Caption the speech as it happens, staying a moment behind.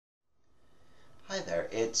there.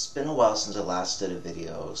 It's been a while since I last did a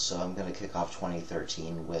video, so I'm going to kick off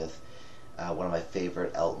 2013 with one of my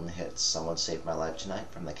favorite Elton hits, Someone Saved My Life Tonight,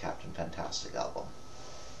 from the Captain Fantastic album.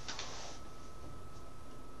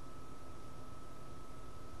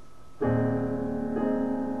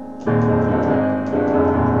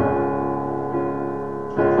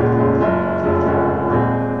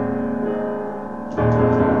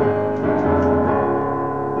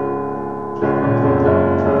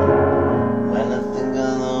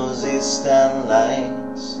 And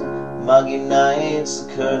lights, muggy nights,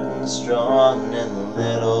 the curtains drawn in the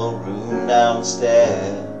little room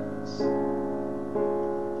downstairs.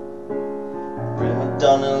 Prima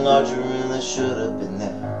donna larger than I should have been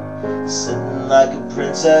there, sitting like a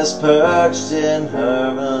princess perched in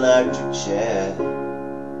her electric chair.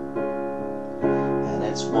 And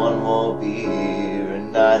it's one more beer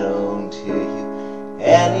and I don't hear you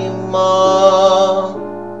anymore.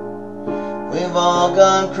 We've all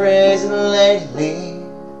gone crazy lately.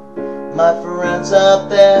 My friends up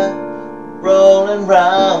there rolling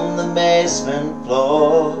round the basement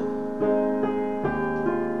floor.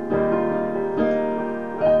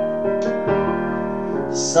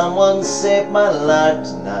 Someone saved my life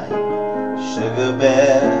tonight, sugar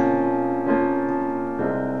bear.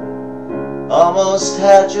 Almost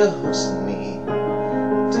had you hooked on me,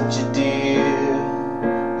 didn't you, dear?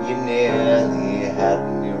 You nearly had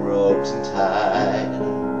me roped and tied.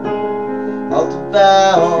 Altar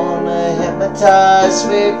bound, hypnotized,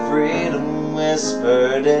 sweet freedom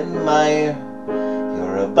whispered in my ear.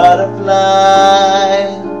 You're a butterfly,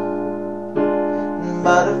 and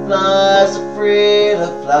butterflies are free to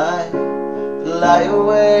fly. Fly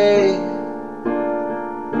away,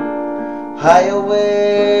 high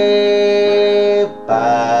away,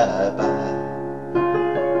 bye bye.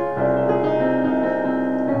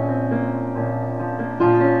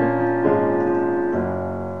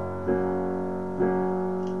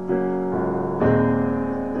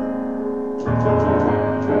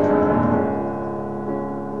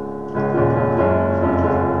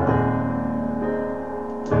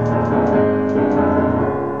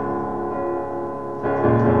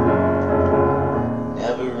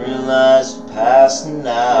 Passing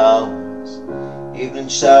hours, evening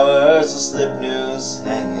showers, or slip news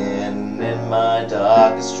hanging in my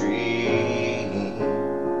darkest dreams.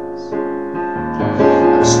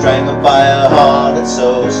 I'm strangled by a haunted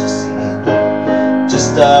social scene,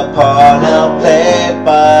 just a part now played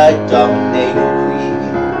by dominating queen.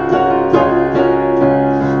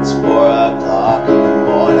 It's 4 o'clock in the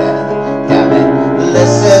morning, damn it,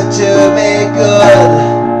 listen to me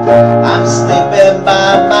good. I'm sleeping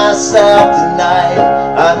by myself tonight.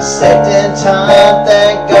 I'm saved in time,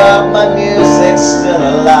 thank God my music's still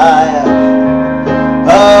alive.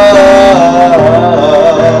 Oh,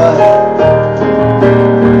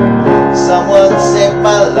 someone saved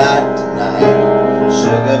my life tonight,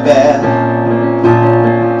 sugar bear.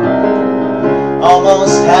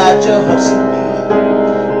 Almost had your hooks in me,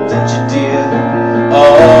 didn't you, dear?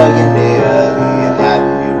 Oh, you nearly had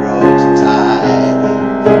me roped and tied.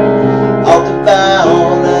 Altar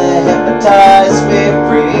bound, hypnotized, sweet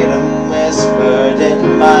freedom whispered in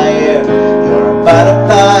my ear. You're a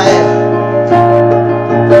butterfly,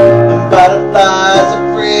 and butterflies are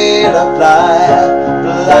free to fly.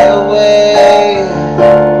 Fly away,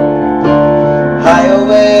 high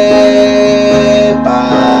away,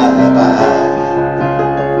 bye bye.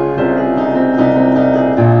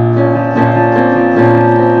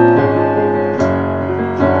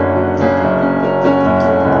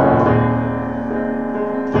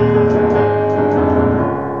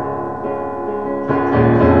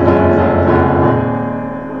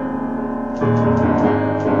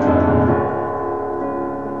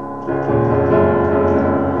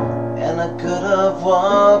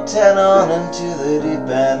 Walked head on into the deep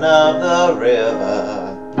end of the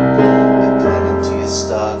river. You're clinging to your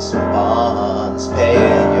stocks and bonds,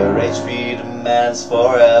 paying your HP demands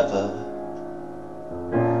forever.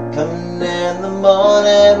 Coming in the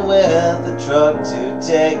morning with the truck to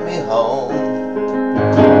take me home.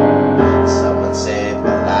 Someone saved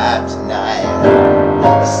my life tonight.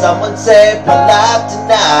 Someone saved my life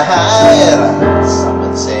tonight.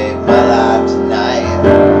 Someone saved my life tonight.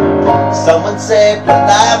 Someone saved my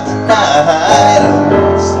life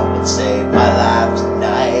tonight. Someone saved my life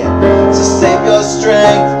tonight. So save your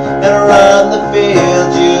strength and run the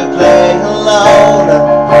field you play alone.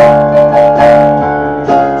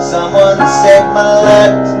 Someone saved my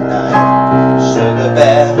life tonight, sugar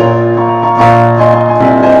bear.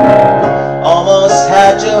 Almost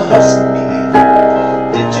had you hooks in me,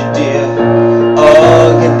 did you, dear?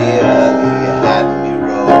 Oh, you nearly had me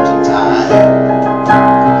roped and tied.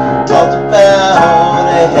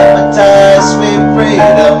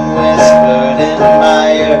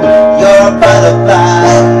 a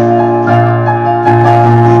butterfly.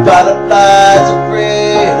 Butterflies are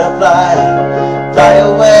free to fly. Fly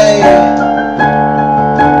away,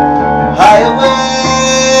 high away,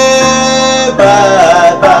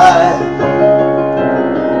 bye bye.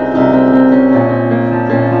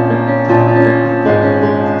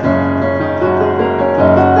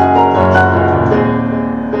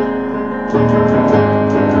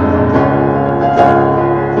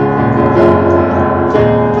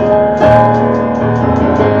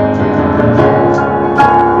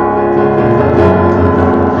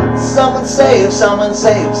 Someone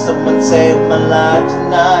save my life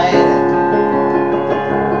tonight.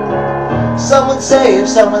 Someone save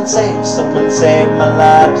my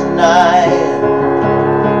life tonight.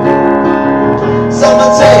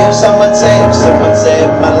 Someone save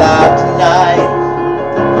my life tonight.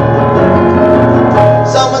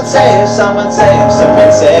 Someone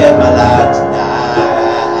save my life tonight.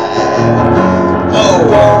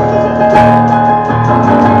 Oh.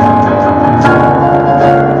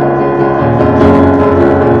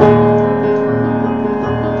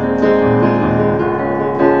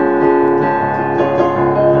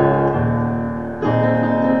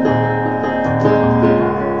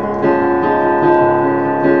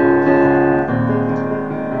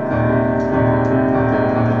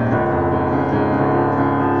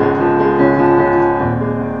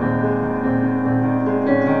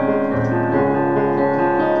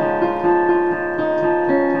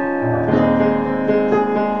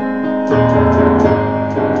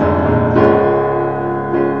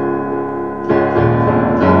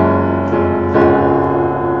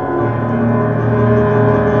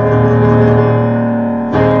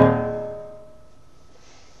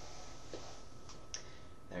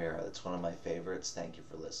 There you are. That's one of my favorites. Thank you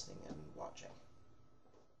for listening and watching.